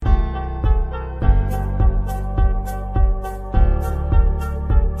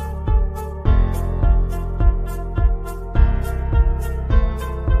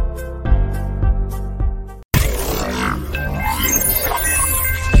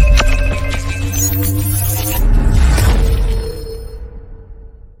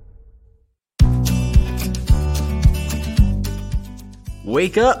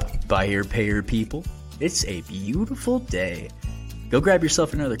Wake up, buy here, pay here people. It's a beautiful day. Go grab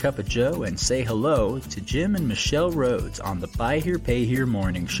yourself another cup of joe and say hello to Jim and Michelle Rhodes on the Buy Here, Pay Here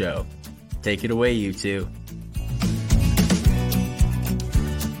morning show. Take it away, you two.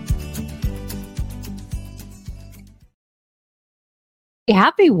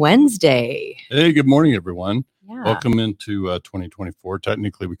 Happy Wednesday. Hey, good morning, everyone. Yeah. Welcome into 2024.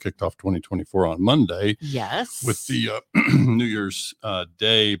 Technically, we kicked off 2024 on Monday. Yes. With the New Year's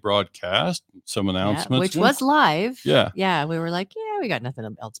Day broadcast, some announcements. Which was live. Yeah. Yeah. We were like, we got nothing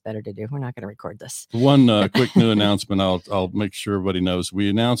else better to do. We're not going to record this. One quick new announcement. I'll make sure everybody knows. We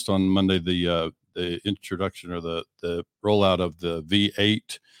announced on Monday the introduction or the rollout of the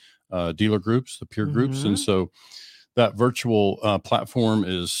V8 dealer groups, the peer groups. And so that virtual platform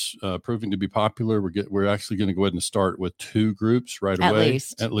is proving to be popular. We're actually going to go ahead and start with 2 groups right away.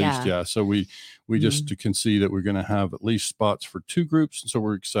 At least, yeah. So we just can see that we're going to have at least spots for 2 groups. And so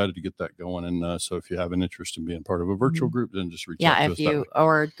we're excited to get that going. And so if you have an interest in being part of a virtual group, then just reach out to us.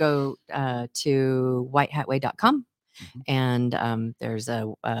 Or go to whitehatway.com and there's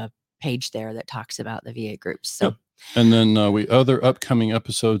a page there that talks about the VA groups. So, and then other upcoming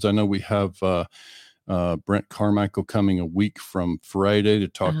episodes. I know we have Brent Carmichael coming a week from Friday to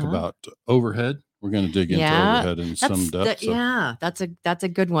talk about overhead. We're going to dig into overhead in some depth. That's a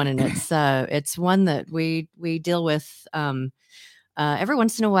good one, and it's one that we deal with every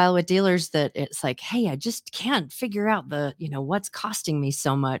once in a while with dealers that it's like, hey, I just can't figure out what's costing me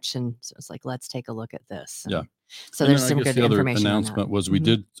so much, and so it's like, let's take a look at this. So there's some good information. The other announcement was we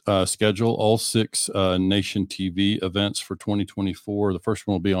did schedule all 6 Nation TV events for 2024. The first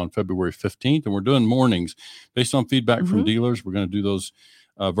one will be on February 15th, and we're doing mornings based on feedback from dealers. We're going to do those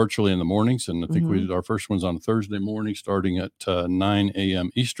virtually in the mornings, and I think we did our first one's on a Thursday morning starting at 9 a.m.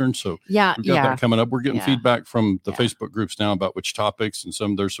 Eastern. So we've got that coming up. We're getting feedback from the Facebook groups now about which topics,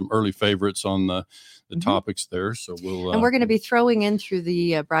 and there's some early favorites on the topics there. So and we're going to be throwing in through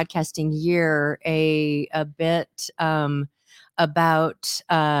the broadcasting year a bit about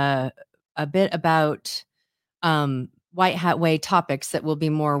White Hat Way topics that will be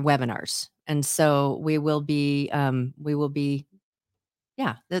more webinars, and so we will be.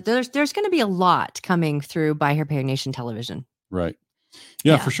 There's going to be a lot coming through Buy Here, Pay Here Nation television. Right.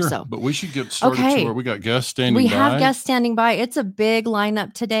 Yeah, for sure. So, but we should get started. Okay. We got guests standing by. We have guests standing by. It's a big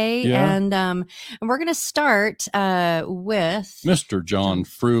lineup today. And we're going to start with Mr. John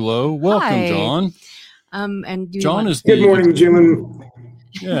Frullo. Welcome, John. And John is good morning, Jim.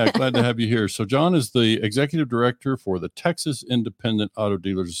 Yeah, glad to have you here. So John is the executive director for the Texas Independent Auto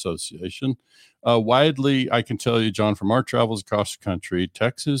Dealers Association. Widely, I can tell you, John, from our travels across the country,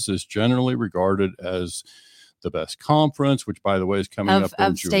 Texas is generally regarded as the best conference, which, by the way, is coming up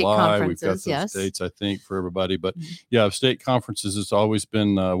in July. We've got those dates, I think, for everybody. But of state conferences, it's always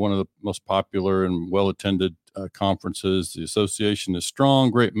been one of the most popular and well-attended conferences. The association is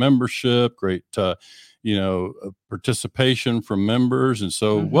strong, great membership, great participation from members. And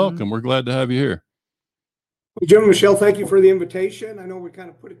so welcome. We're glad to have you here. Well, Jim and Michelle, thank you for the invitation. I know we kind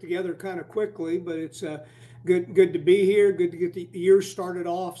of put it together kind of quickly, but it's good to be here. Good to get the year started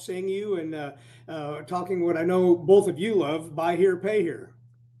off seeing you and talking what I know both of you love, Buy Here, Pay Here.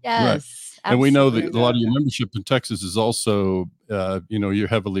 Yes. Right. And we know that a lot of your membership in Texas is also, you're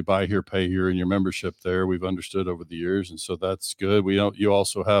heavily Buy Here, Pay Here in your membership there. We've understood over the years. And so that's good. You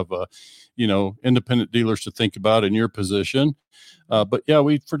also have, independent dealers to think about in your position. But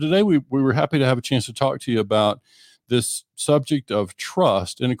for today, we were happy to have a chance to talk to you about this subject of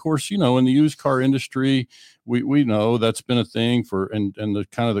trust. And of course, in the used car industry, we know that's been a thing and the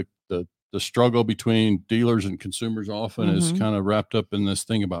kind of the struggle between dealers and consumers often is kind of wrapped up in this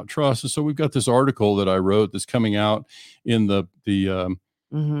thing about trust. And so we've got this article that I wrote that's coming out in the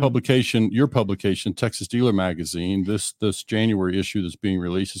publication, your publication, Texas Dealer Magazine. This January issue that's being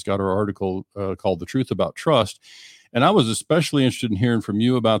released has got our article called "The Truth About Trust." And I was especially interested in hearing from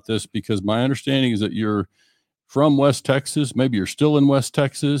you about this because my understanding is that you're from West Texas. Maybe you're still in West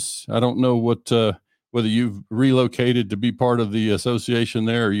Texas. I don't know whether you've relocated to be part of the association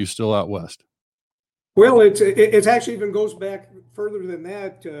there, or are you still out west? Well, it's actually even goes back further than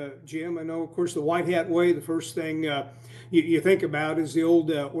that, Jim. I know, of course, the White Hat Way, the first thing you think about is the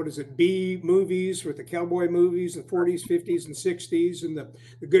old, B movies with the cowboy movies, the 40s, 50s, and 60s. And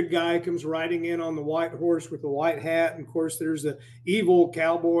the good guy comes riding in on the white horse with the white hat. And, of course, there's the evil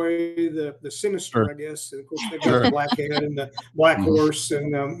cowboy, the sinister, I guess. And, of course, they've got the black hat and the black horse.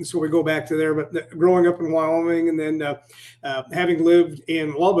 And so we go back to there. But growing up in Wyoming and then having lived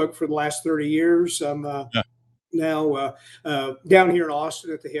in Lubbock for the last 30 years, now down here in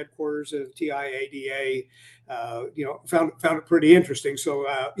Austin at the headquarters of TxIADA. Found it pretty interesting. So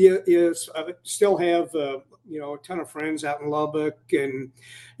yes, I still have a ton of friends out in Lubbock, and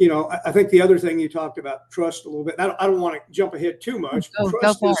I think the other thing you talked about, trust, a little bit. I don't want to jump ahead too much. Go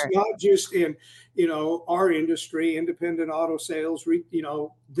Trust for is it. not just in our industry, independent auto sales,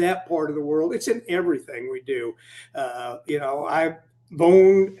 that part of the world. It's in everything we do. I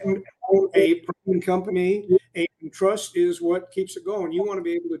own a printing company, and trust is what keeps it going. You want to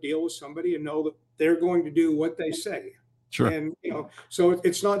be able to deal with somebody and know that they're going to do what they say. Sure. And so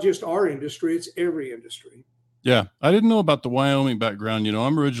it's not just our industry; it's every industry. Yeah, I didn't know about the Wyoming background.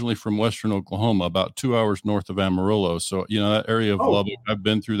 I'm originally from Western Oklahoma, about 2 hours north of Amarillo. So, that area of Lubbock, I've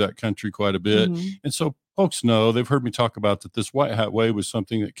been through that country quite a bit. Mm-hmm. And so folks know, they've heard me talk about that this White Hat Way was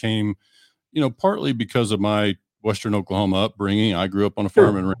something that came, partly because of my Western Oklahoma upbringing. I grew up on a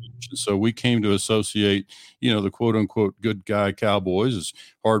farm and ranch. And so we came to associate, the quote unquote good guy cowboys as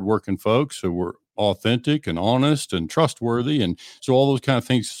hardworking folks who were authentic and honest and trustworthy. And so all those kind of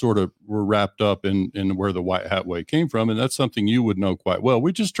things sort of were wrapped up in where the White Hat Way came from. And that's something you would know quite well.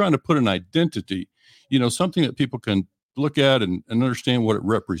 We're just trying to put an identity, something that people can look at and understand what it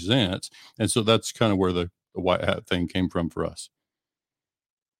represents. And so that's kind of where the White Hat thing came from for us.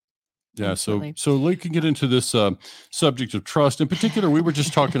 Yeah. Absolutely. So we can get into this subject of trust. In particular, we were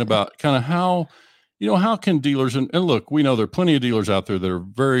just talking about kind of how, how can dealers, and look, we know there are plenty of dealers out there that are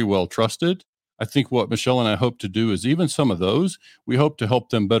very well trusted. I think what Michelle and I hope to do is even some of those, we hope to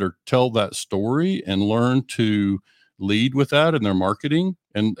help them better tell that story and learn to lead with that in their marketing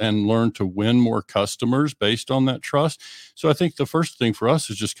and learn to win more customers based on that trust. So I think the first thing for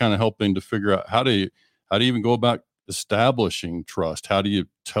us is just kind of helping to figure out how do you even go about establishing trust? How do you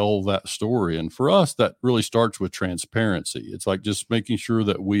tell that story? And for us, that really starts with transparency. It's like just making sure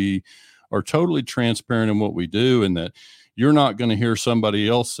that we are totally transparent in what we do, and that you're not going to hear somebody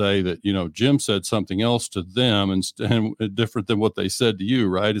else say that, Jim said something else to them and different than what they said to you,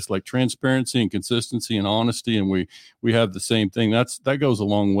 right? It's like transparency and consistency and honesty. And we have the same thing. That goes a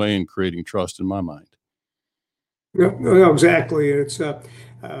long way in creating trust in my mind. No, exactly. It's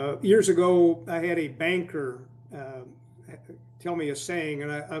years ago, I had a banker tell me a saying,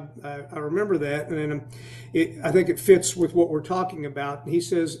 and I remember that, and I think it fits with what we're talking about. He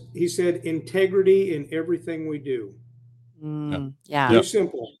said, integrity in everything we do. Yeah. Very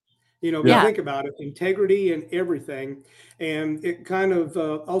simple. Think about it, integrity in everything. And it kind of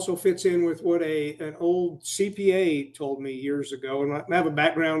also fits in with what an old CPA told me years ago. And I have a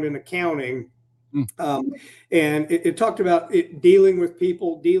background in accounting. And it talked about it dealing with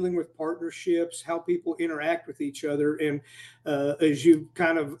people, dealing with partnerships, how people interact with each other. And as you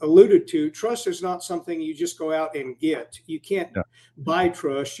kind of alluded to, trust is not something you just go out and get. You can't buy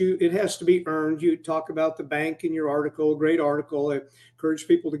trust. It has to be earned. You talk about the bank in your article, great article. I encourage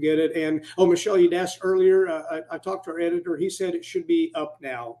people to get it. And Michelle, you'd asked earlier, I talked to our editor. He said it should be up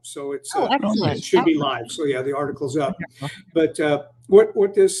now. So it's excellent. It should be live. So yeah, the article's up. But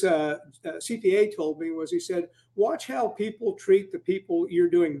what this CPA told me was, he said, watch how people treat the people you're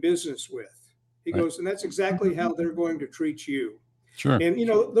doing business with. He goes, and that's exactly how they're going to treat you. Sure. And,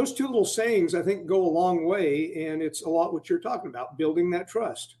 those two little sayings, I think, go a long way. And it's a lot what you're talking about, building that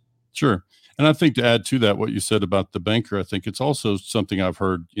trust. Sure. And I think to add to that, what you said about the banker, I think it's also something I've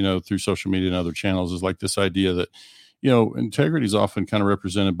heard, through social media and other channels, is like this idea that, integrity is often kind of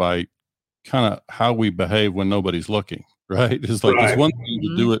represented by kind of how we behave when nobody's looking. Right. It's like It's one thing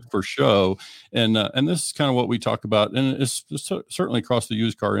to do it for show. And this is kind of what we talk about. And it's certainly across the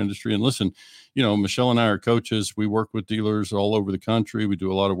used car industry. And listen, Michelle and I are coaches. We work with dealers all over the country. We do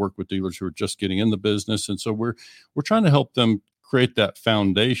a lot of work with dealers who are just getting in the business. And so we're trying to help them create that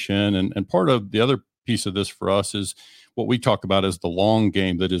foundation. And part of the other piece of this for us is what we talk about as the long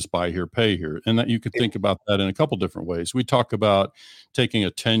game, that is buy here, pay here. And that you could think about that in a couple different ways. We talk about taking a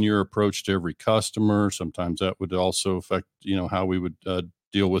 10-year approach to every customer. Sometimes that would also affect, how we would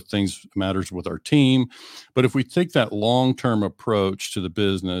deal with matters with our team. But if we take that long-term approach to the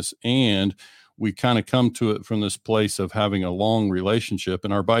business, and we kind of come to it from this place of having a long relationship,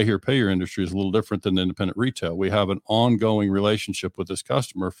 and our buy here, pay here industry is a little different than independent retail. We have an ongoing relationship with this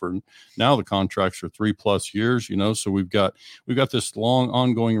customer for now. The contracts are 3+ years, so we've got this long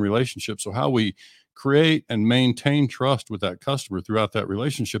ongoing relationship. So how we create and maintain trust with that customer throughout that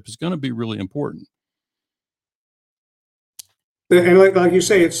relationship is going to be really important. And like you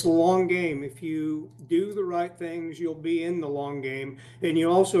say, it's the long game. If you do the right things, you'll be in the long game. And you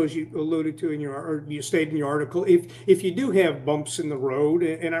also, as you alluded to you stated in your article, if you do have bumps in the road,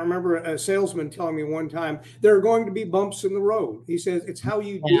 and I remember a salesman telling me one time, there are going to be bumps in the road. He says it's how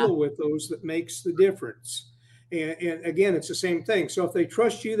you deal with those that makes the difference. And again, it's the same thing. So if they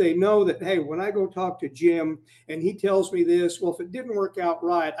trust you, they know that, hey, when I go talk to Jim and he tells me this, well, if it didn't work out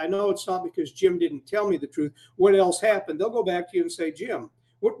right, I know it's not because Jim didn't tell me the truth. What else happened? They'll go back to you and say, Jim,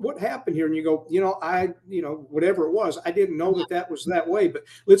 what happened here? And you go, whatever it was, I didn't know that was that way, but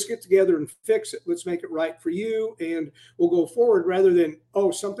let's get together and fix it. Let's make it right for you. And we'll go forward rather than,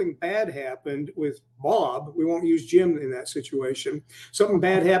 oh, something bad happened with Bob. We won't use Jim in that situation. Something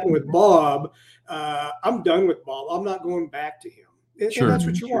bad happened with Bob. I'm done with Bob. I'm not going back to him. And that's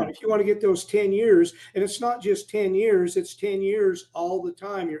what you want. If you want to get those 10 years, and it's not just 10 years, it's 10 years all the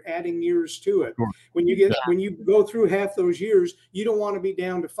time. You're adding years to it. When you go through half those years, you don't want to be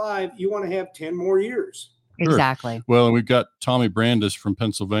down to 5. You want to have 10 more years. Exactly. Sure. Well, and we've got Tommy Brandis from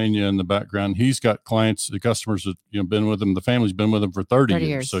Pennsylvania in the background. He's got clients, the customers that been with him. The family's been with him for 30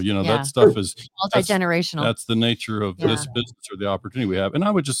 years. So that stuff is multi-generational. That's the nature of this business or the opportunity we have. And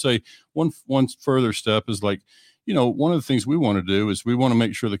I would just say one further step is like, one of the things we want to do is we want to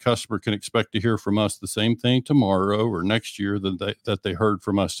make sure the customer can expect to hear from us the same thing tomorrow or next year that they heard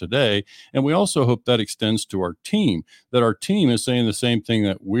from us today. And we also hope that extends to our team, that our team is saying the same thing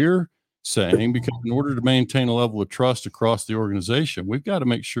that we're saying, because in order to maintain a level of trust across the organization, we've got to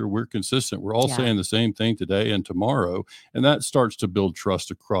make sure we're consistent. We're all saying the same thing today and tomorrow, and that starts to build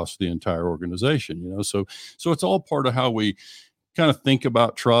trust across the entire organization. So it's all part of how we kind of think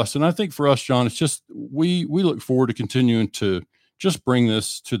about trust. And I think for us, John, it's just we look forward to continuing to just bring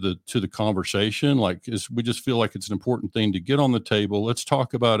this to the conversation. We just feel like it's an important thing to get on the table. Let's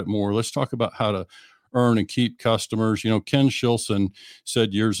talk about it more. Let's talk about how to earn and keep customers. Ken Shilson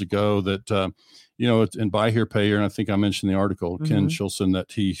said years ago that, in Buy Here, Pay Here, and I think I mentioned the article, Ken Shilson,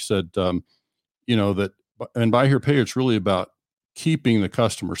 that he said, that in Buy Here, Pay Here, it's really about keeping the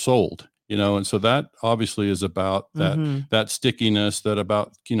customer sold, and so that obviously is about that stickiness, that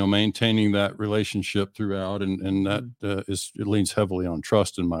about, maintaining that relationship throughout. And that it leans heavily on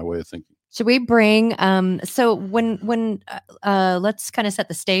trust in my way of thinking. Should we bring, so when let's kind of set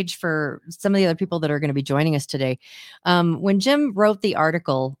the stage for some of the other people that are going to be joining us today. When Jim wrote the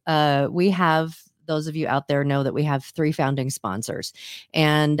article, we have, those of you out there know that we have 3 founding sponsors.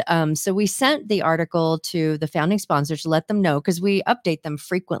 And so we sent the article to the founding sponsors to let them know, because we update them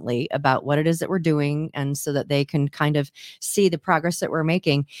frequently about what it is that we're doing, and so that they can kind of see the progress that we're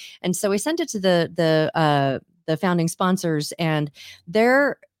making. And so we sent it to the founding sponsors, and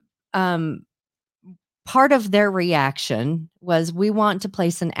their part of their reaction was, we want to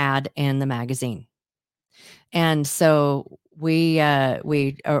place an ad in the magazine. And so we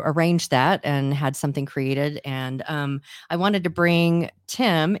arranged that and had something created. And I wanted to bring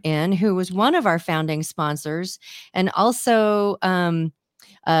Tim in, who was one of our founding sponsors. And also,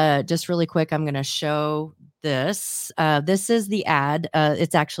 just really quick, I'm going to show this. This is the ad.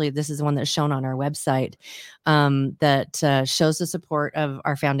 This is the one that's shown on our website, that shows the support of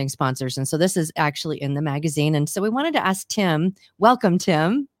our founding sponsors. And so this is actually in the magazine. And so we wanted to ask Tim. Welcome,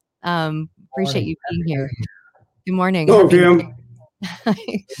 Tim. Appreciate you being here. Good morning. Oh, Tim. Good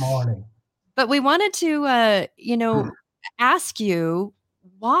morning. But we wanted to, ask you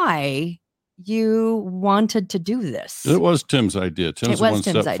why you wanted to do this. It was Tim's idea. Tim's the one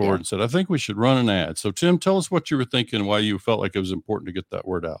Tim's stepped forward and said, I think we should run an ad. So Tim, tell us what you were thinking and why you felt like it was important to get that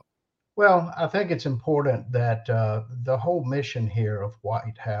word out. Well, I think it's important that the whole mission here of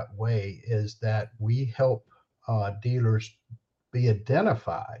White Hat Way is that we help dealers be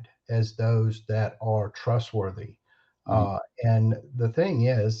identified as those that are trustworthy. And the thing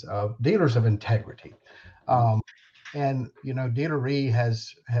is, dealers of integrity. And, Dealery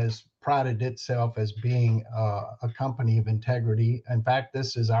has prided itself as being a company of integrity. In fact,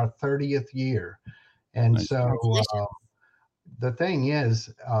 this is our 30th year. And nice. So the thing is,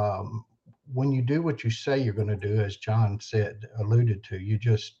 when you do what you say you're going to do, as John alluded to, you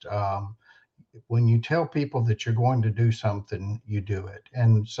just, when you tell people that you're going to do something, you do it.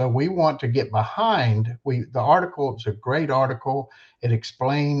 And so we want to get behind, the article, it's a great article. It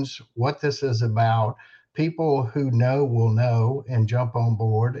explains what this is about. People who know will know and jump on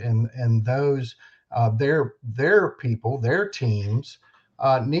board, and those their people, their teams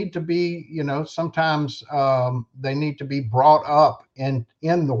need to be, sometimes they need to be brought up in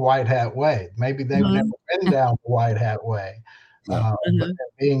the White Hat Way. Maybe they've never been down the White Hat Way, but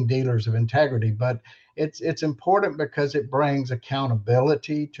being dealers of integrity. But it's important because it brings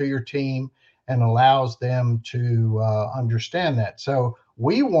accountability to your team and allows them to understand that. So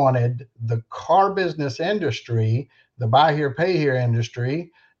we wanted the car business industry, the buy here, pay here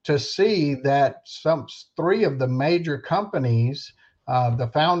industry, to see that 3 of the major companies, the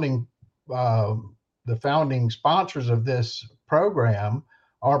founding sponsors of this program,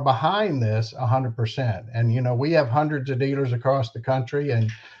 are behind this 100%. And, you know, we have hundreds of dealers across the country,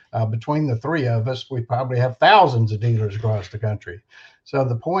 and between the three of us, we probably have thousands of dealers across the country. So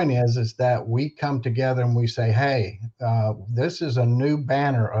the point is that we come together and we say, hey, this is a new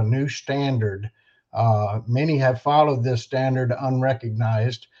banner, a new standard. Many have followed this standard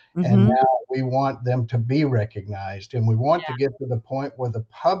unrecognized, and now we want them to be recognized. And we want to get to the point where the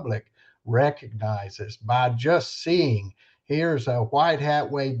public recognizes by just seeing, here's a White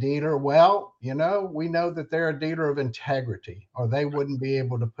Hat Way dealer. Well, you know, we know that they're a dealer of integrity, or they wouldn't be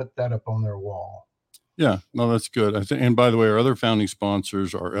able to put that up on their wall. Yeah, no, that's good. I think, and by the way, our other founding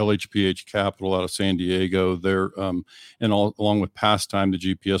sponsors are LHPH Capital out of San Diego. They're along with Pastime, the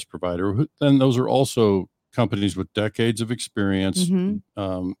GPS provider. Then those are also companies with decades of experience and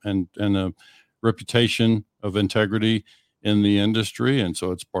a reputation of integrity in the industry, and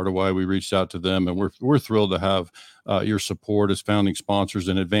so it's part of why we reached out to them, and we're thrilled to have your support as founding sponsors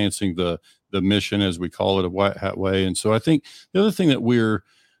in advancing the mission, as we call it, of White Hat Way. And so I think the other thing that we're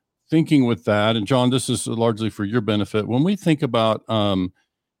thinking with that, and John, this is largely for your benefit, when we think about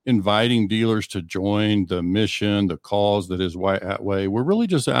inviting dealers to join the mission, the cause that is White Hat Way, we're really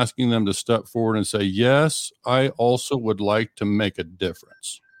just asking them to step forward and say, yes, I also would like to make a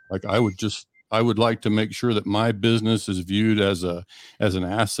difference. Like I would like to make sure that my business is viewed as an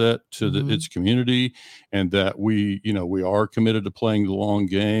asset to its community, and that we are committed to playing the long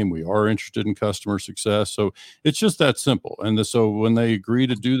game. We are interested in customer success. So it's just that simple. And so when they agree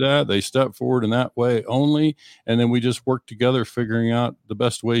to do that, they step forward in that way only. And then we just work together figuring out the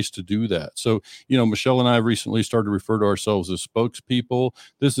best ways to do that. So, you know, Michelle and I have recently started to refer to ourselves as spokespeople.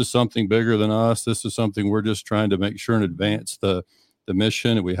 This is something bigger than us. This is something we're just trying to make sure and advance the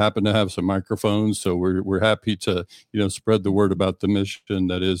mission, and we happen to have some microphones, so we're happy to spread the word about the mission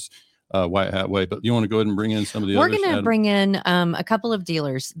that is White Hat Way. But you want to go ahead and bring in some of the others? We're going to bring in a couple of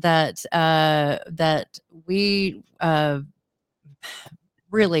dealers that we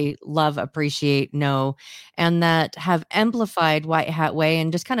really love, appreciate, know, and that have amplified White Hat Way, and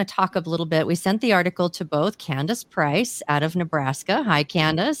just kind of talk a little bit. We sent the article to both Candace Price out of Nebraska. Hi,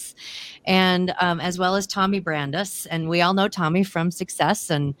 Candace. And as well as Tommy Brandis. And we all know Tommy from Success,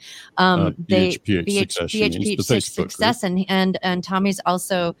 and BHPH Success. And Tommy's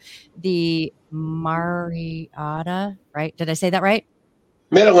also the TxIADA, right? Did I say that right?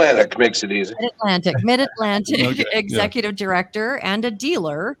 Mid-Atlantic makes it easy. Mid-Atlantic okay, executive director and a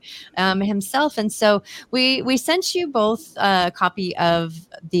dealer himself. And so we sent you both a copy of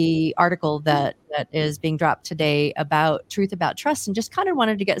the article that is being dropped today about Truth About Trust, and just kind of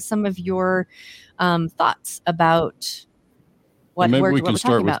wanted to get some of your thoughts about what maybe we can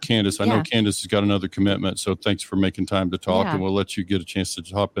start with Candace. I know Candace has got another commitment, so thanks for making time to talk, and we'll let you get a chance to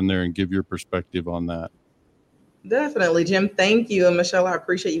hop in there and give your perspective on that. Definitely, Jim. Thank you. And Michelle, I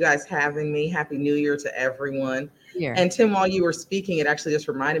appreciate you guys having me. Happy New Year to everyone. Here. And Tim, while you were speaking, it actually just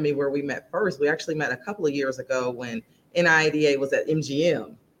reminded me where we met first. We actually met a couple of years ago when NIADA was at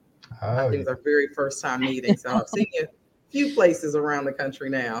MGM. I think it was our very first time meeting. So I've seen you a few places around the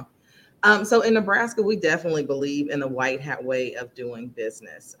country now. So in Nebraska, we definitely believe in the White Hat way of doing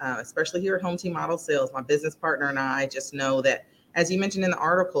business, especially here at Home Team Auto Sales. My business partner and I just know that, as you mentioned in the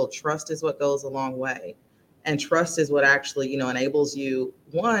article, trust is what goes a long way. And trust is what actually, enables you,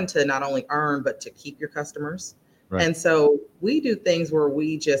 one, to not only earn, but to keep your customers. Right. And so we do things where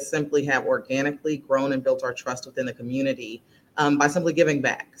we just simply have organically grown and built our trust within the community by simply giving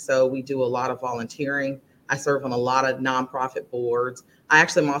back. So we do a lot of volunteering. I serve on a lot of nonprofit boards. I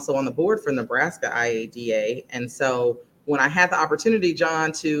actually am also on the board for Nebraska IADA. And so when I had the opportunity,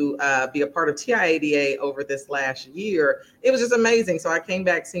 John, to be a part of TxIADA over this last year, it was just amazing. So I came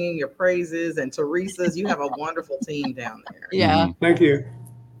back singing your praises, and Teresa's. You have a wonderful team down there. Yeah. Thank you.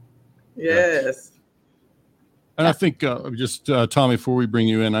 Yes. And I think just Tommy, before we bring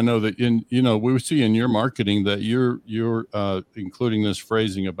you in, I know that we see in your marketing that you're including this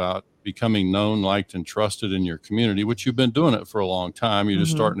phrasing about becoming known, liked, and trusted in your community, which you've been doing it for a long time. You're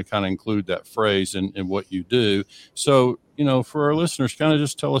just starting to kind of include that phrase in what you do. So, for our listeners, kind of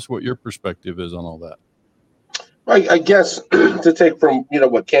just tell us what your perspective is on all that. I guess to take from,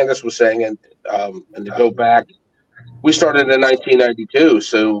 what Candace was saying and to go back, we started in 1992.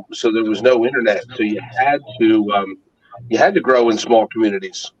 So there was no internet. So you had to grow in small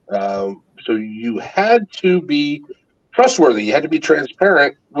communities. So you had to be trustworthy. You had to be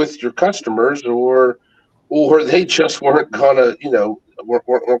transparent with your customers, or they just weren't gonna,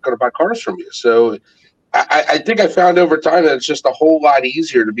 weren't gonna buy cars from you. So I think I found over time that it's just a whole lot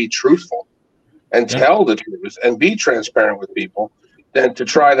easier to be truthful and tell the truth and be transparent with people than to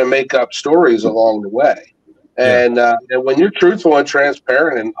try to make up stories along the way. And when you're truthful and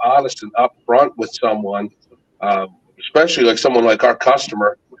transparent and honest and upfront with someone, especially like someone like our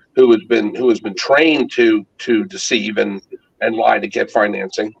customer who has been trained to deceive and lie to get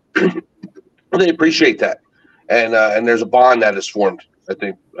financing, they appreciate that, and there's a bond that is formed, I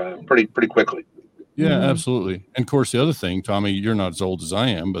think, pretty quickly. Yeah, absolutely. And of course, the other thing, Tommy, you're not as old as I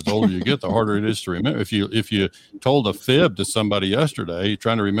am, but the older you get, the harder it is to remember. If you told a fib to somebody yesterday, you're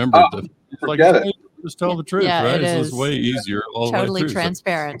trying to remember just tell the truth, yeah, right? It It's is way easier all totally the way through.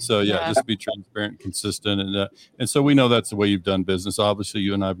 transparent. So just be transparent and consistent. And so we know that's the way you've done business. Obviously,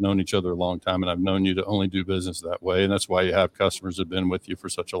 you and I have known each other a long time, and I've known you to only do business that way. And that's why you have customers that have been with you for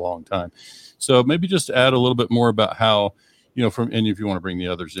such a long time. So maybe just add a little bit more about how, and if you want to bring the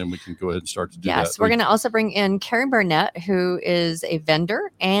others in, we can go ahead and start to do that. Yes, we're going to also bring in Karen Burnett, who is a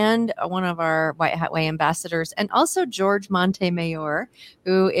vendor and one of our White Hat Way ambassadors, and also George Montemayor,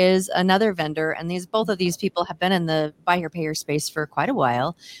 who is another vendor. And both of these people have been in the buy here, pay here space for quite a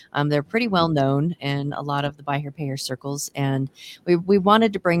while. They're pretty well known in a lot of the buy here, pay here circles. And we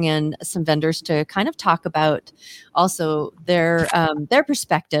wanted to bring in some vendors to kind of talk about also their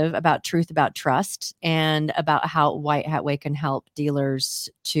perspective about truth, about trust, and about how White Hat Way can help dealers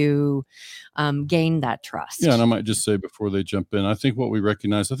to gain that trust. Yeah, and I might just say before they jump in, I think what we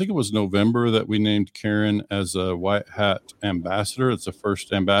recognized, I think it was November that we named Karen as a White Hat ambassador. It's the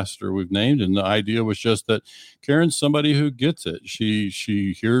first ambassador we've named, and the idea was just that Karen's somebody who gets it.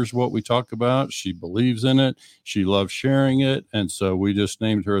 She hears what we talk about. She believes in it. She loves sharing it, and so we just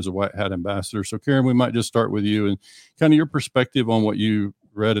named her as a White Hat ambassador. So Karen, we might just start with you and kind of your perspective on what you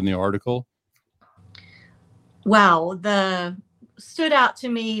read in the article. Wow, the stood out to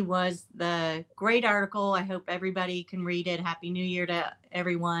me was the great article. I hope everybody can read it. Happy New Year to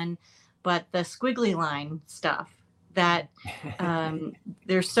everyone. But the squiggly line stuff, that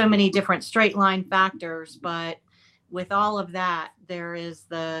there's so many different straight line factors, but with all of that, there is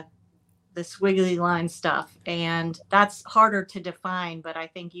the squiggly line stuff. And that's harder to define, but I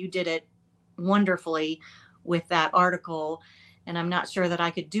think you did it wonderfully with that article. And I'm not sure that I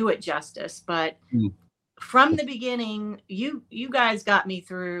could do it justice, but from the beginning, you guys got me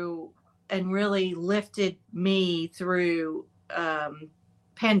through and really lifted me through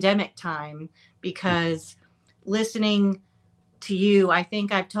pandemic time, because listening to you, I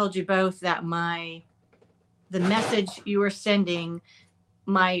think I've told you both that the message you were sending,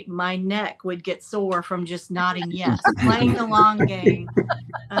 my neck would get sore from just nodding yes, playing the long game,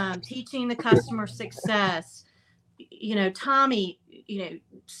 teaching the customer success, Tommy,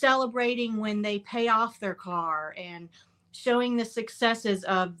 celebrating when they pay off their car and showing the successes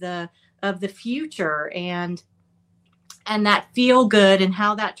of the future and that feel good and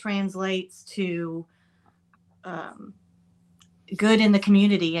how that translates to good in the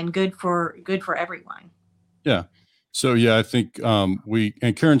community and good for everyone. Yeah. So, I think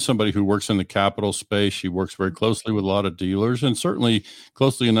and Karen's somebody who works in the capital space. She works very closely with a lot of dealers, and certainly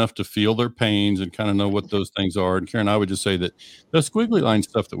closely enough to feel their pains and kind of know what those things are. And Karen, I would just say that the squiggly line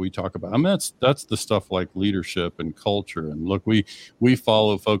stuff that we talk about, I mean, that's the stuff like leadership and culture. And look, we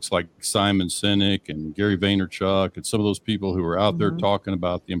follow folks like Simon Sinek and Gary Vaynerchuk and some of those people who are out there talking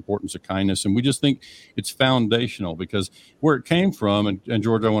about the importance of kindness. And we just think it's foundational, because where it came from, and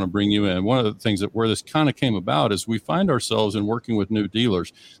George, I want to bring you in. One of the things where this kind of came about is we find ourselves in working with new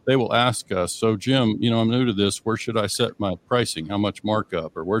dealers. They will ask us, so Jim, I'm new to this. Where should I set my pricing? How much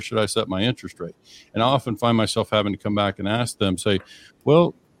markup? Or where should I set my interest rate? And I often find myself having to come back and ask them, say,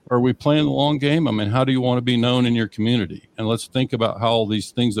 well, are we playing the long game? I mean, how do you want to be known in your community? And let's think about how all these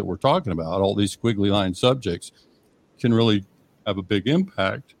things that we're talking about, all these squiggly line subjects, can really have a big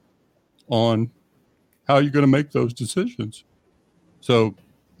impact on how you're going to make those decisions. So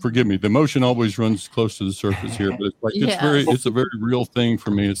forgive me, the emotion always runs close to the surface here, but it's like it's a very real thing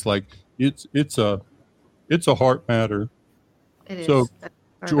for me. It's like it's a heart matter. It is. So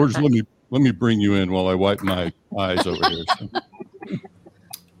George, let me bring you in while I wipe my eyes over here. So.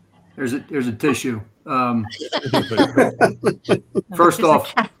 There's a tissue. First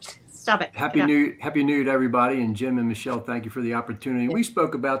off, stop it. Happy New Year to everybody, and Jim and Michelle, thank you for the opportunity. We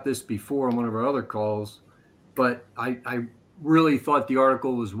spoke about this before on one of our other calls, but I really thought the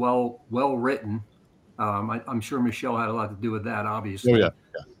article was well written. I'm sure Michelle had a lot to do with that, obviously. Oh, yeah.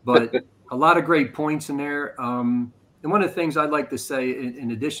 But a lot of great points in there. And one of the things I'd like to say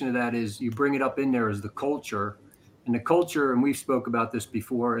in addition to that is you bring it up in there is the culture. And the culture, and we spoke about this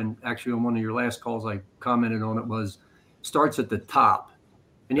before, and actually on one of your last calls I commented on it, starts at the top.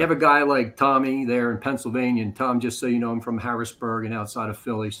 And you have a guy like Tommy there in Pennsylvania. And Tom, just so you know, I'm from Harrisburg and outside of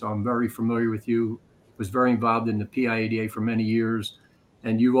Philly, so I'm very familiar with you. Was very involved in the TxIADA for many years,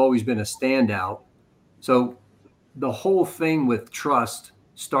 and you've always been a standout. So the whole thing with trust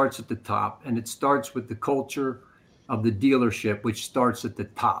starts at the top, and it starts with the culture of the dealership, which starts at the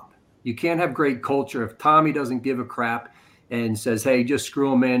top. You can't have great culture if Tommy doesn't give a crap and says, hey, just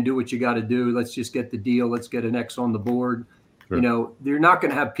screw 'em, man, do what you got to do. Let's just get the deal. Let's get an X on the board. Sure. You know, you're not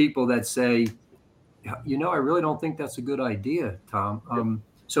going to have people that say, you know, I really don't think that's a good idea, Tom.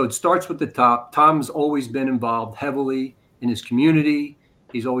 So it starts with the top. Tom's always been involved heavily in his community.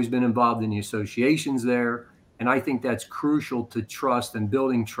 He's always been involved in the associations there. And I think that's crucial to trust and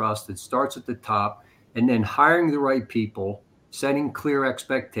building trust. It starts at the top, and then hiring the right people, setting clear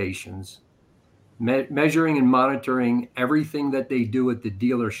expectations, measuring and monitoring everything that they do at the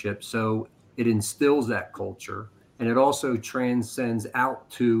dealership. So it instills that culture, and it also transcends out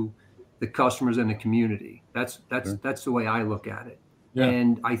to the customers and the community. That's the way I look at it. Yeah.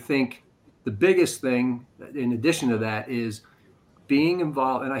 And I think the biggest thing in addition to that is being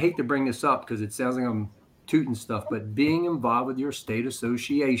involved. And I hate to bring this up because it sounds like I'm tooting stuff, but being involved with your state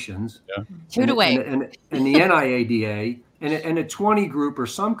associations, toot away, and the NIADA and a 20 group or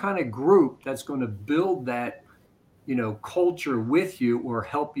some kind of group that's going to build that, you know, culture with you or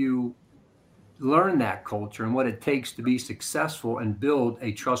help you learn that culture and what it takes to be successful and build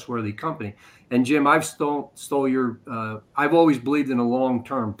a trustworthy company. And Jim, I've stole your, I've always believed in a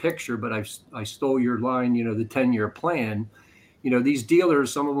long-term picture, but I stole your line, you know, the 10-year plan. You know, these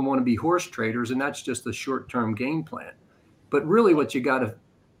dealers, some of them want to be horse traders, and that's just a short-term game plan. But really what you got to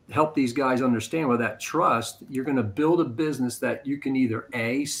help these guys understand with that trust, you're going to build a business that you can either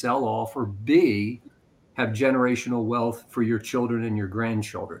A, sell off, or B, have generational wealth for your children and your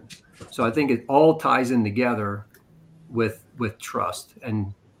grandchildren. So I think it all ties in together with trust,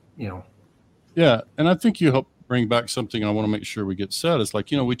 and, you know. Yeah. And I think you help bring back something I want to make sure we get said. It's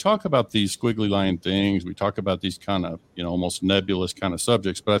like, you know, we talk about these squiggly line things. We talk about these kind of, you know, almost nebulous kind of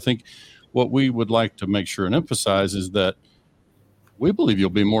subjects. But I think what we would like to make sure and emphasize is that we believe you'll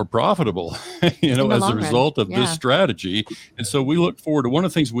be more profitable, you know, as a result of this strategy. And so we look forward to one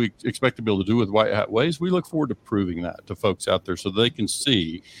of the things we expect to be able to do with White Hat Ways. We look forward to proving that to folks out there so they can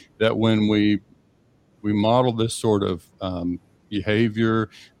see that when we model this sort of behavior,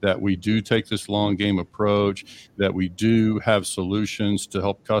 that we do take this long game approach, that we do have solutions to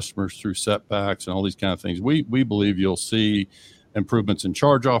help customers through setbacks and all these kind of things. We believe you'll see improvements in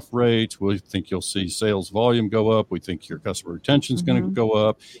charge-off rates. We think you'll see sales volume go up. We think your customer retention is going to go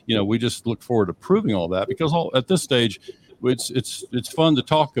up. You know, we just look forward to proving all that, because at this stage, it's fun to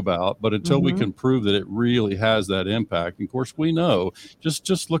talk about, but until we can prove that it really has that impact. And of course, we know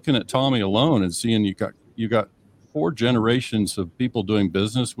just looking at Tommy alone and seeing you got 4 generations of people doing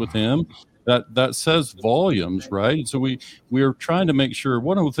business with him, that says volumes, right? So we're trying to make sure,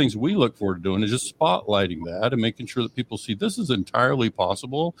 one of the things we look forward to doing is just spotlighting that and making sure that people see this is entirely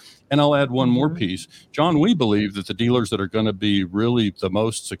possible. And I'll add one more piece. John, we believe that the dealers that are going to be really the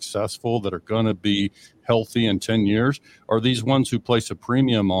most successful, that are going to be healthy in 10 years, are these ones who place a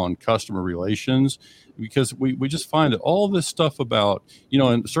premium on customer relations, because we just find that all this stuff about, you know,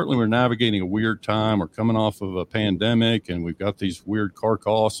 and certainly we're navigating a weird time. We're coming off of a pandemic, and we've got these weird car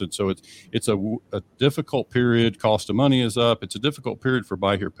costs. And so it's a difficult period. Cost of money is up. It's a difficult period for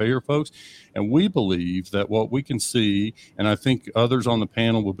buy here, pay here folks. And we believe that what we can see, and I think others on the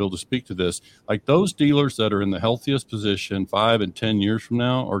panel will be able to speak to this, like those dealers that are in the healthiest position 5 and 10 years from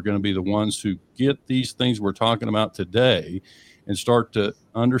now are going to be the ones who get these things we're talking about today and start to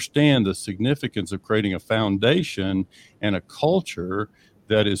understand the significance of creating a foundation and a culture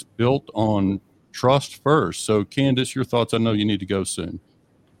that is built on trust first. So Candace, your thoughts? I know you need to go soon.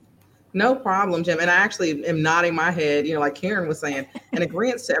 No problem, Jim. And I actually am nodding my head, you know, like Karen was saying, in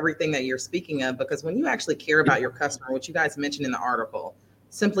agreement to everything that you're speaking of, because when you actually care about your customer, which you guys mentioned in the article,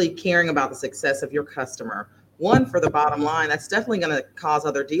 simply caring about the success of your customer, one, for the bottom line, that's definitely going to cause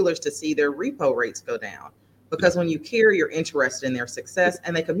other dealers to see their repo rates go down. Because when you care, you're interested in their success,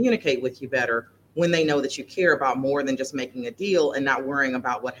 and they communicate with you better when they know that you care about more than just making a deal and not worrying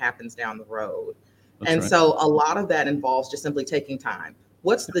about what happens down the road. So a lot of that involves just simply taking time.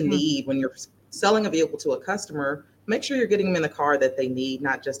 What's the need when you're selling a vehicle to a customer? Make sure you're getting them in the car that they need,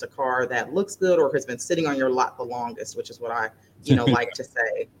 not just a car that looks good or has been sitting on your lot the longest, which is what I, like to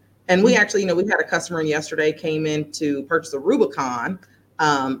say. And we actually, we had a customer yesterday came in to purchase a Rubicon.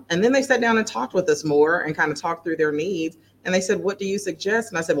 And then they sat down and talked with us more and kind of talked through their needs. And they said, what do you suggest?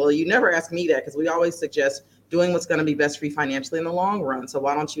 And I said, well, you never ask me that, because we always suggest doing what's going to be best for you financially in the long run. So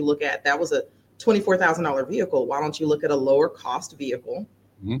why don't you look at, that was a $24,000 vehicle. Why don't you look at a lower cost vehicle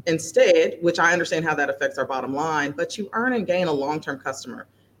instead, which I understand how that affects our bottom line, but you earn and gain a long-term customer.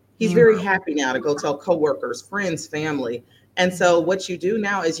 He's very happy now to go tell coworkers, friends, family. And so what you do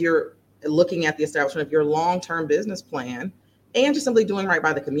now is you're looking at the establishment of your long-term business plan, and just simply doing right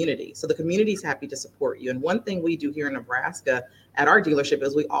by the community. So the community is happy to support you. And one thing we do here in Nebraska at our dealership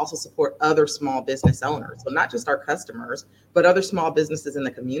is we also support other small business owners. So not just our customers, but other small businesses in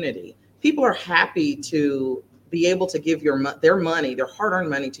the community. People are happy to be able to give their money, their hard-earned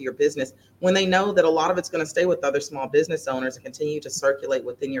money to your business when they know that a lot of it's going to stay with other small business owners and continue to circulate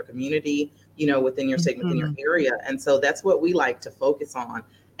within your community, within your state, within your area. And so that's what we like to focus on.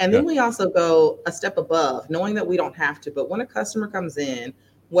 And then we also go a step above, knowing that we don't have to, but when a customer comes in,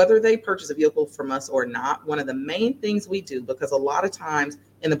 whether they purchase a vehicle from us or not, one of the main things we do, because a lot of times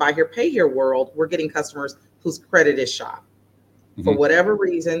in the buy here, pay here world, we're getting customers whose credit is shot. For whatever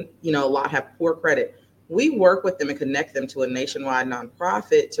reason, a lot have poor credit. We work with them and connect them to a nationwide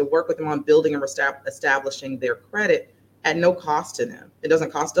nonprofit to work with them on building and establishing their credit at no cost to them. It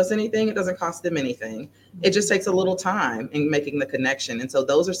doesn't cost us anything. It doesn't cost them anything. It just takes a little time in making the connection. And so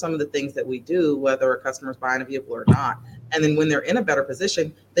those are some of the things that we do, whether a customer's buying a vehicle or not. And then when they're in a better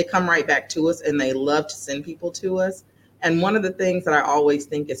position, they come right back to us, and they love to send people to us. And one of the things that I always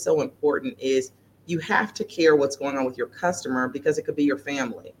think is so important is you have to care what's going on with your customer, because it could be your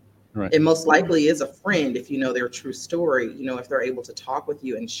family. Right. It most likely is a friend if you know their true story, if they're able to talk with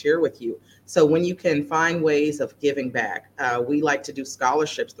you and share with you. So when you can find ways of giving back, we like to do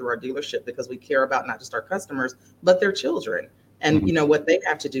scholarships through our dealership because we care about not just our customers, but their children and, what they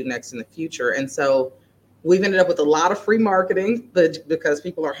have to do next in the future. And so we've ended up with a lot of free marketing, but because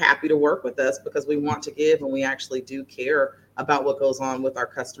people are happy to work with us because we want to give and we actually do care about what goes on with our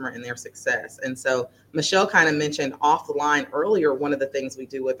customer and their success. And so Michelle kind of mentioned off the line earlier, one of the things we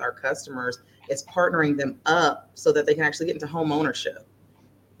do with our customers is partnering them up so that they can actually get into home ownership.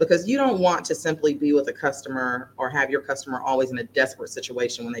 Because you don't want to simply be with a customer or have your customer always in a desperate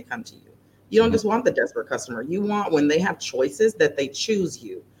situation when they come to you. You don't just want the desperate customer. You want, when they have choices, that they choose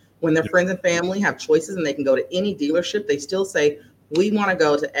you. When their friends and family have choices and they can go to any dealership, they still say, we want to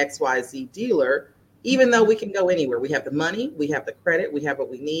go to XYZ dealer. Even though we can go anywhere, we have the money, we have the credit, we have what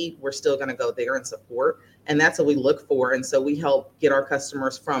we need, we're still going to go there and support. And that's what we look for. And so we help get our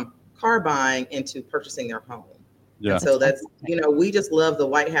customers from car buying into purchasing their home. Yeah. And so that's, we just love the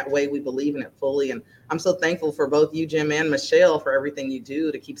White Hat way. We believe in it fully. And I'm so thankful for both you, Jim, and Michelle for everything you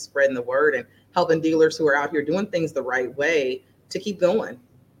do to keep spreading the word and helping dealers who are out here doing things the right way to keep going.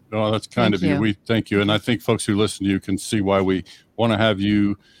 Oh, that's kind of you. We thank you. And I think folks who listen to you can see why we want to have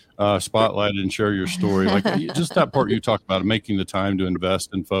you spotlighted and share your story. Like just that part you talk about, making the time to invest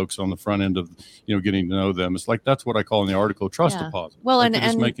in folks on the front end of, getting to know them. It's like, that's what I call in the article, trust deposit. Well, like and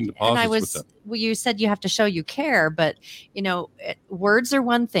just making deposits with them. Well, you said you have to show you care, but words are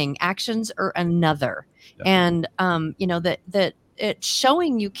one thing, actions are another. Yeah. And, that it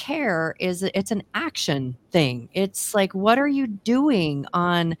showing you care it's an action thing. It's like, what are you doing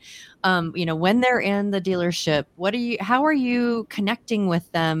on, when they're in the dealership? How are you connecting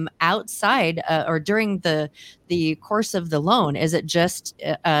with them outside or during the course of the loan? Is it just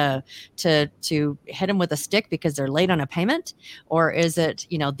to hit them with a stick because they're late on a payment, or is it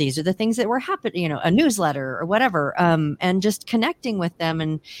these are the things that were happening, a newsletter or whatever, and just connecting with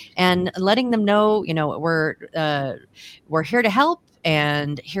them and letting them know we're here to help.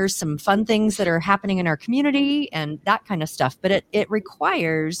 And here's some fun things that are happening in our community and that kind of stuff. But it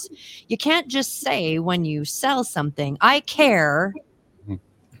requires, you can't just say when you sell something, I care,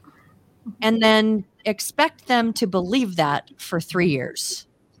 and then expect them to believe that for 3 years.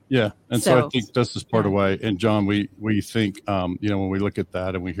 Yeah. And so I think this is part of why, and John, we think, when we look at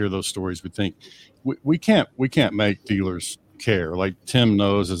that and we hear those stories, we think we can't make dealers care. Like Tim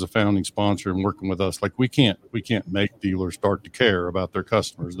knows, as a founding sponsor and working with us, like we can't make dealers start to care about their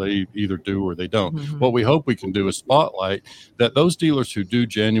customers. They either do or they don't. Mm-hmm. What we hope we can do is spotlight that those dealers who do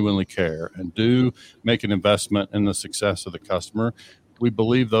genuinely care and do make an investment in the success of the customer, we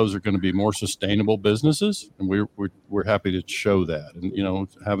believe those are going to be more sustainable businesses, and we're happy to show that. And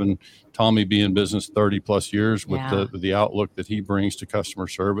having Tommy be in business 30 plus years with the outlook that he brings to customer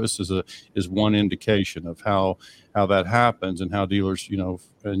service is one indication of how that happens and how dealers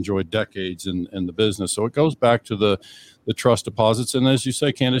enjoy decades in the business. So it goes back to the trust deposits. And as you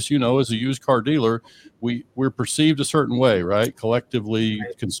say, Candace, as a used car dealer, we're perceived a certain way, right? Collectively,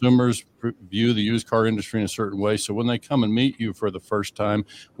 consumers view the used car industry in a certain way. So when they come and meet you for the first time,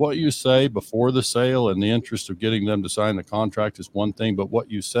 what you say before the sale and the interest of getting them to sign the contract is one thing, but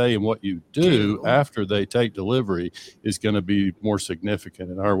what you say and what you do after they take delivery is going to be more significant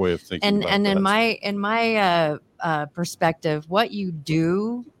in our way of thinking. And in my perspective, what you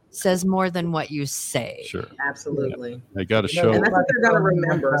do says more than what you say. Sure. Absolutely. Yeah. They got to show. And that's what they're going to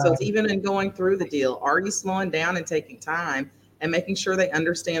remember. So it's even in going through the deal, are you slowing down and taking time and making sure they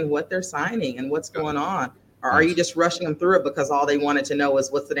understand what they're signing and what's going on. Or are you just rushing them through it because all they wanted to know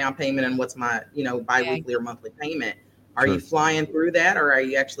is what's the down payment and what's my, biweekly or monthly payment? Are you flying through that, or are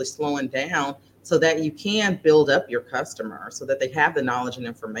you actually slowing down so that you can build up your customer so that they have the knowledge and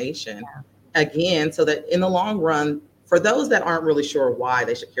information again, so that in the long run, for those that aren't really sure why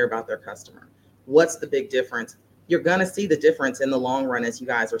they should care about their customer, what's the big difference? You're going to see the difference in the long run as you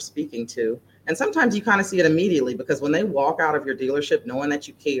guys are speaking to. And sometimes you kind of see it immediately, because when they walk out of your dealership knowing that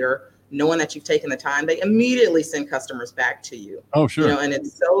you care, knowing that you've taken the time, they immediately send customers back to you. Oh, sure. And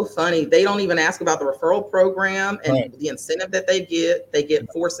it's so funny. They don't even ask about the referral program and the incentive that they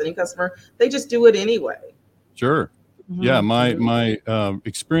get for sending customer. They just do it anyway. Sure. Mm-hmm. Yeah. My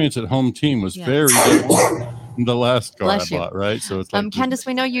experience at Home Team was very different than the last car I bought. Right. So it's like, Candace,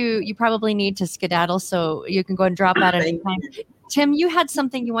 we know you probably need to skedaddle, so you can go and drop out at any time. Tim, you had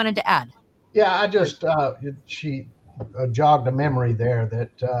something you wanted to add. Yeah, I just, she jogged a memory there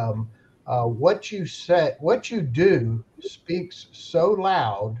that what you say, what you do speaks so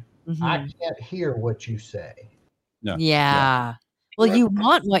loud, I can't hear what you say. Yeah. Well, you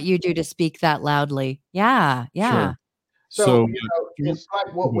want what you do to speak that loudly. Yeah. Sure. So it's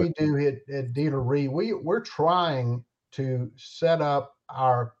like what we do at Dealer Re. We're trying to set up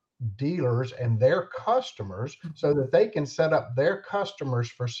our dealers and their customers so that they can set up their customers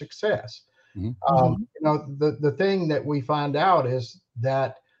for success. The thing that we find out is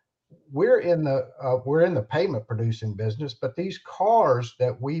that we're in the payment producing business, but these cars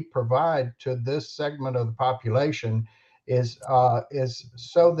that we provide to this segment of the population is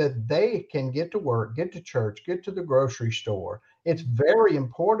so that they can get to work, get to church, get to the grocery store. It's very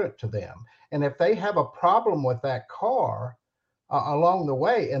important to them. And if they have a problem with that car along the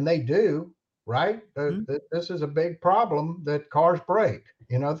way, and they do, right? This is a big problem, that cars break,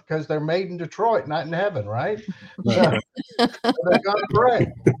 because they're made in Detroit, not in heaven, right? So they're gonna break.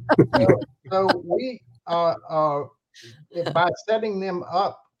 So we, by setting them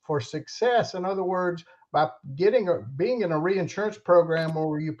up for success, in other words, by being in a reinsurance program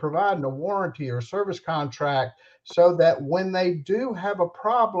where you provide a warranty or service contract, so that when they do have a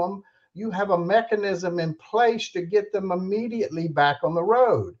problem, you have a mechanism in place to get them immediately back on the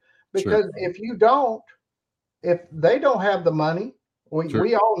road. Because if they don't have the money,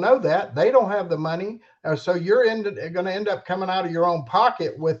 we all know that they don't have the money, so you're going to end up coming out of your own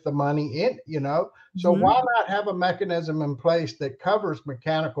pocket with the money in. So why not have a mechanism in place that covers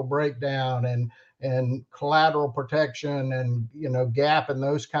mechanical breakdown and collateral protection and gap and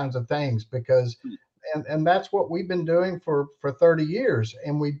those kinds of things? Because and that's what we've been doing for 30 years,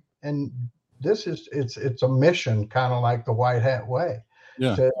 and this is it's a mission, kind of like the White Hat Way.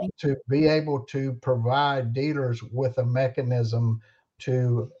 To be able to provide dealers with a mechanism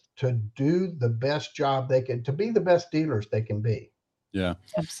to do the best job they can, to be the best dealers they can be. Yeah,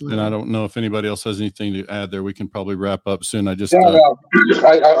 absolutely. And I don't know if anybody else has anything to add there. We can probably wrap up soon. I just I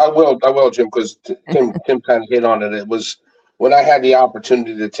will, Jim, because Tim kind of hit on it. It was when I had the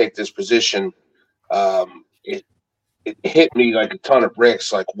opportunity to take this position, it hit me like a ton of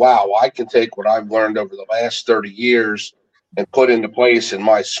bricks. Like, wow, I can take what I've learned over the last 30 years and put into place in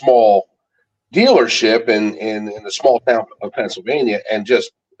my small dealership in the small town of Pennsylvania,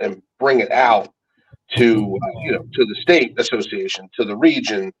 and bring it out to to the state association, to the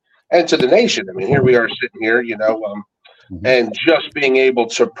region, and to the nation. I mean, here we are sitting here, and just being able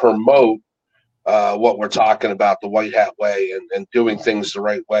to promote what we're talking about, the White Hat Way, and doing things the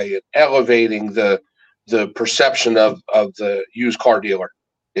right way, and elevating the perception of the used car dealer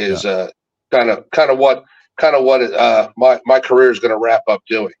is kind of what my career is going to wrap up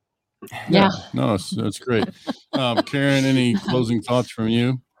doing. Yeah. No, that's great. Karen, any closing thoughts from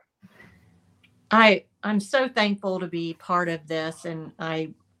you? I'm so thankful to be part of this, and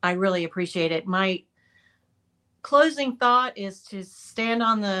I really appreciate it. My closing thought is to stand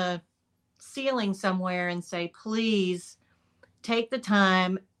on the ceiling somewhere and say, please take the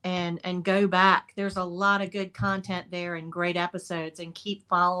time and go back. There's a lot of good content there and great episodes, and keep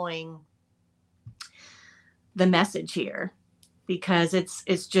following the message here, because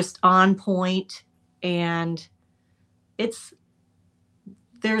it's just on point, and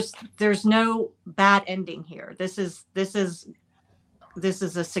there's no bad ending here. This is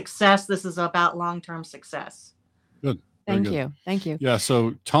a success. This is about long-term succce. Good. Thank you. Yeah.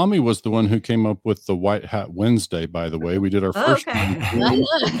 So Tommy was the one who came up with the White Hat Wednesday, by the way. We did our first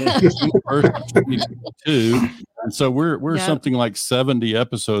two. And so we're something like 70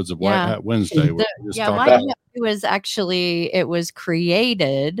 episodes of White Hat Wednesday. White Hat was actually, it was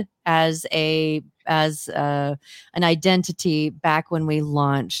created as an identity back when we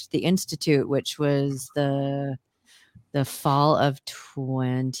launched the Institute, which was the the fall of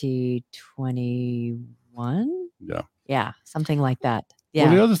 2021. Yeah, something like that. Yeah.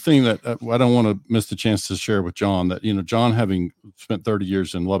 Well, the other thing that I don't want to miss the chance to share with John, that, John, having spent 30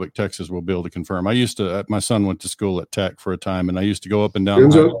 years in Lubbock, Texas, will be able to confirm. I used to, my son went to school at Tech for a time, and I used to go up and down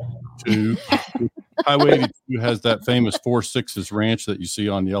Highway 82 has that famous 4-6 ranch that you see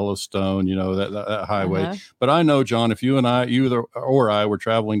on Yellowstone, that highway. Uh-huh. But I know, John, if you and I, either or I, were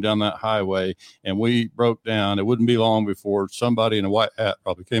traveling down that highway and we broke down, it wouldn't be long before somebody in a white hat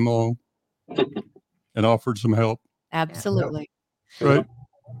probably came along and offered some help. Absolutely. Right.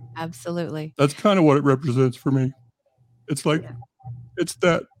 Absolutely. That's kind of what it represents for me. It's like, it's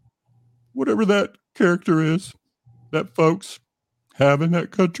that, whatever that character is that folks have in that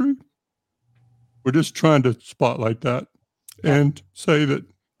country, we're just trying to spotlight that and say that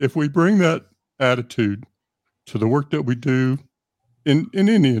if we bring that attitude to the work that we do in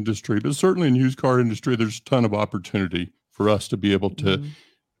any industry, but certainly in used car industry, there's a ton of opportunity for us to be able to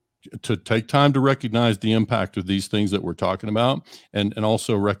take time to recognize the impact of these things that we're talking about, and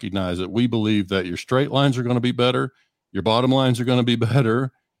also recognize that we believe that your straight lines are going to be better, your bottom lines are going to be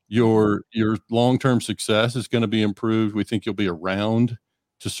better, your long-term success is going to be improved. We think you'll be around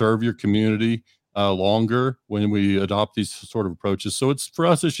to serve your community longer when we adopt these sort of approaches. So for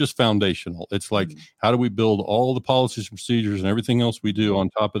us, it's just foundational. It's like, how do we build all the policies, procedures, and everything else we do on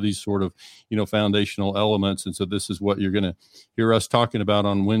top of these sort of, foundational elements. And so this is what you're going to hear us talking about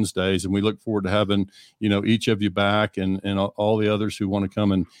on Wednesdays. And we look forward to having, each of you back, and all the others who want to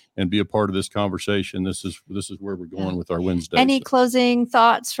come and be a part of this conversation. This is where we're going with our Wednesdays. Any closing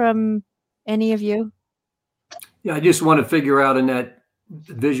thoughts from any of you? Yeah, I just want to figure out in that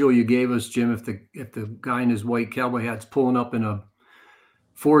visual you gave us, Jim, if the guy in his white cowboy hat's pulling up in a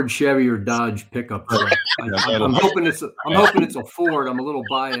Ford, Chevy, or Dodge pickup truck. I'm hoping it's a Ford. I'm a little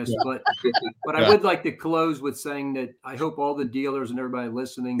biased, but I would like to close with saying that I hope all the dealers and everybody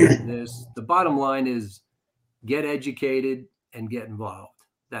listening to this, the bottom line is get educated and get involved.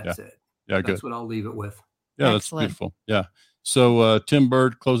 That's it. Yeah, that's what I'll leave it with. Yeah, Excellent. That's beautiful. Yeah. So Tim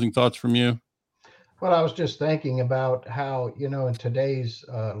Bird, closing thoughts from you? Well, I was just thinking about how, in today's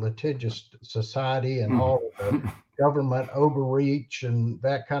litigious society and all of the government overreach and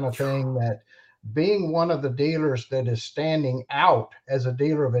that kind of thing, that being one of the dealers that is standing out as a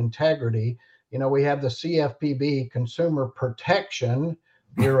dealer of integrity, we have the CFPB, Consumer Protection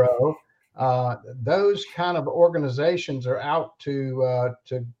Bureau. Those kind of organizations are out to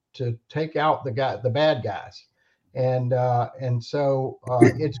take out the bad guys. And so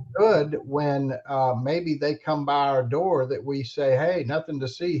it's good when maybe they come by our door that we say, hey, nothing to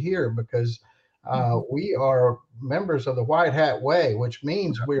see here, because we are members of the White Hat Way, which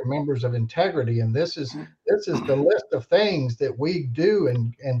means we're members of integrity. And this is the list of things that we do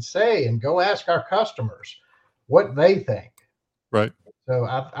and say, and go ask our customers what they think. Right. So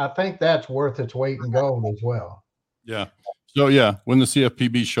I think that's worth its weight in gold as well. Yeah. So when the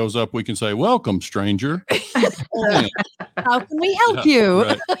CFPB shows up, we can say, welcome, stranger. How can we help you?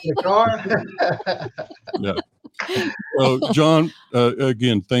 Right. Yeah. So, John,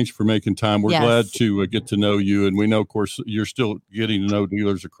 again, thanks for making time. We're glad to get to know you. And we know, of course, you're still getting to know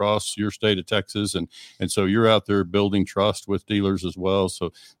dealers across your state of Texas. And so you're out there building trust with dealers as well.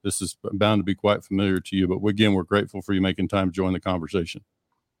 So this is bound to be quite familiar to you. But again, we're grateful for you making time to join the conversation.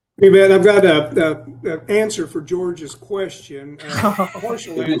 Hey, man, I've got an answer for George's question. A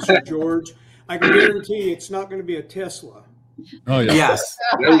partial answer, George. I can guarantee it's not going to be a Tesla. Oh, yeah. Yes.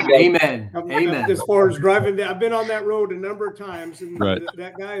 Amen. Amen. As far as driving down, I've been on that road a number of times, and right.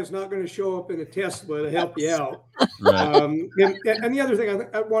 that guy is not going to show up in a Tesla to help you out. Right. And the other thing,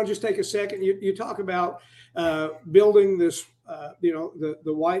 I want to just take a second. You talk about building this, the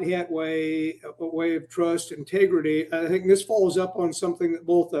White Hat way, a way of trust, integrity. I think this follows up on something that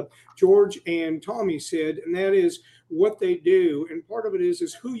both George and Tommy said, and that is what they do. And part of it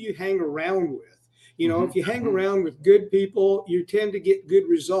is who you hang around with. If you hang around with good people, you tend to get good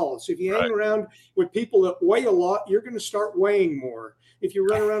results. If you hang around with people that weigh a lot, you're going to start weighing more. If you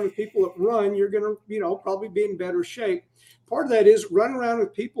run around with people that run, you're going to, probably be in better shape. Part of that is run around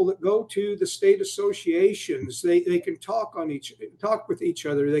with people that go to the state associations. They can talk with each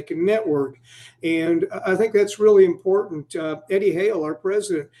other. They can network. And I think that's really important. Eddie Hale, our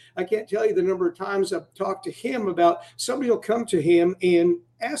president, I can't tell you the number of times I've talked to him about somebody will come to him and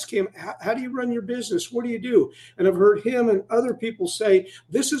ask him, how do you run your business? What do you do? And I've heard him and other people say,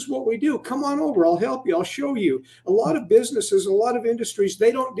 this is what we do. Come on over. I'll help you. I'll show you. A lot of businesses, a lot of industries,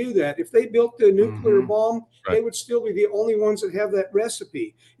 they don't do that. If they built the nuclear bomb, they would still be the only ones that have that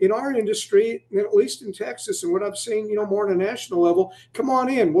recipe. In our industry, at least in Texas, and what I've seen, more on a national level, come on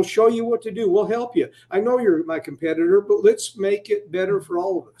in. We'll show you what to do. We'll help you. I know you're my competitor, but let's make it better for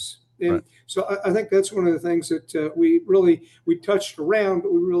all of us. And so I think that's one of the things that we touched around,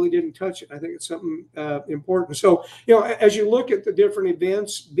 but we really didn't touch it. I think it's something important. So, as you look at the different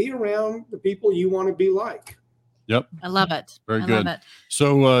events, be around the people you want to be like. Yep. I love it. Very good.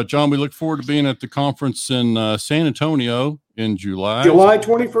 So, John, we look forward to being at the conference in San Antonio in July. July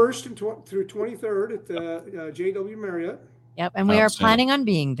 21st through 23rd at the JW Marriott. Yep. And we are planning on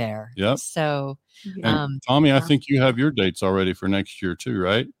being there. Yep. So, Tommy, I think you have your dates already for next year too,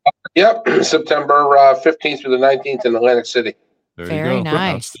 right? Yep. September 15th through the 19th in Atlantic City. There Very you go.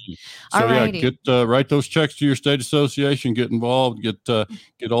 nice. So get write those checks to your state association, get involved, get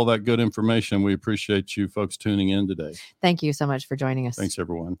all that good information. We appreciate you folks tuning in today. Thank you so much for joining us. Thanks,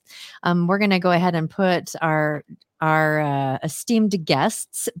 everyone. We're going to go ahead and put our esteemed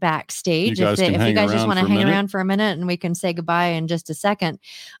guests backstage. If you guys just want to hang around for a minute, and we can say goodbye in just a second.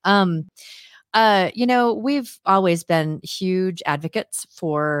 We've always been huge advocates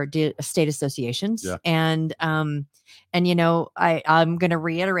for state associations, and I'm going to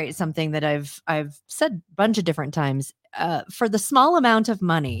reiterate something that I've said a bunch of different times. For the small amount of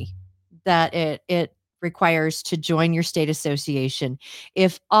money that it requires to join your state association,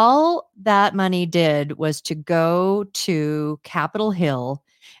 if all that money did was to go to Capitol Hill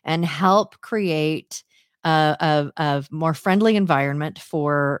and help create a more friendly environment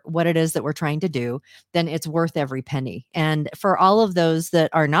for what it is that we're trying to do, then it's worth every penny. And for all of those that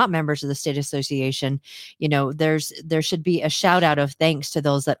are not members of the state association, there should be a shout out of thanks to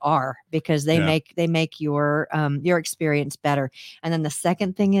those that are, because they make your experience better. And then the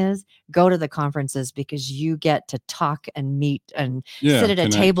second thing is, go to the conferences, because you get to talk and meet and sit at a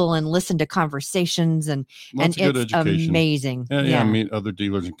table and listen to conconversations, and it's education. Amazing. Yeah, meet other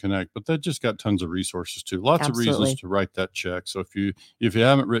dealers and connect. But that just got tons of resources too. Lots of reasons to write that check. So if you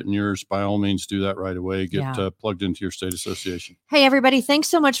haven't written yours, by all means do that right away. Get plugged into your state association. Hey everybody, thanks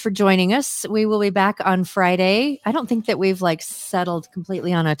so much for joining us. We will be back on Friday. I don't think that we've settled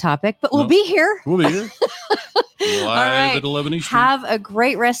completely on a topic, but we'll be here. We'll be here. Live at 11 Eastern. Have a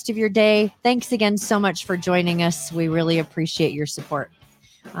great rest of your day. Thanks again so much for joining us. We really appreciate your support.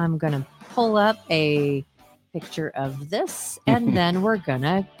 I'm going to pull up a picture of this, and then we're going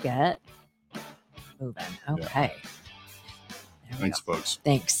to get moving. Okay. Thanks, folks.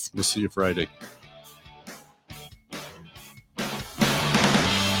 Thanks. We'll see you Friday.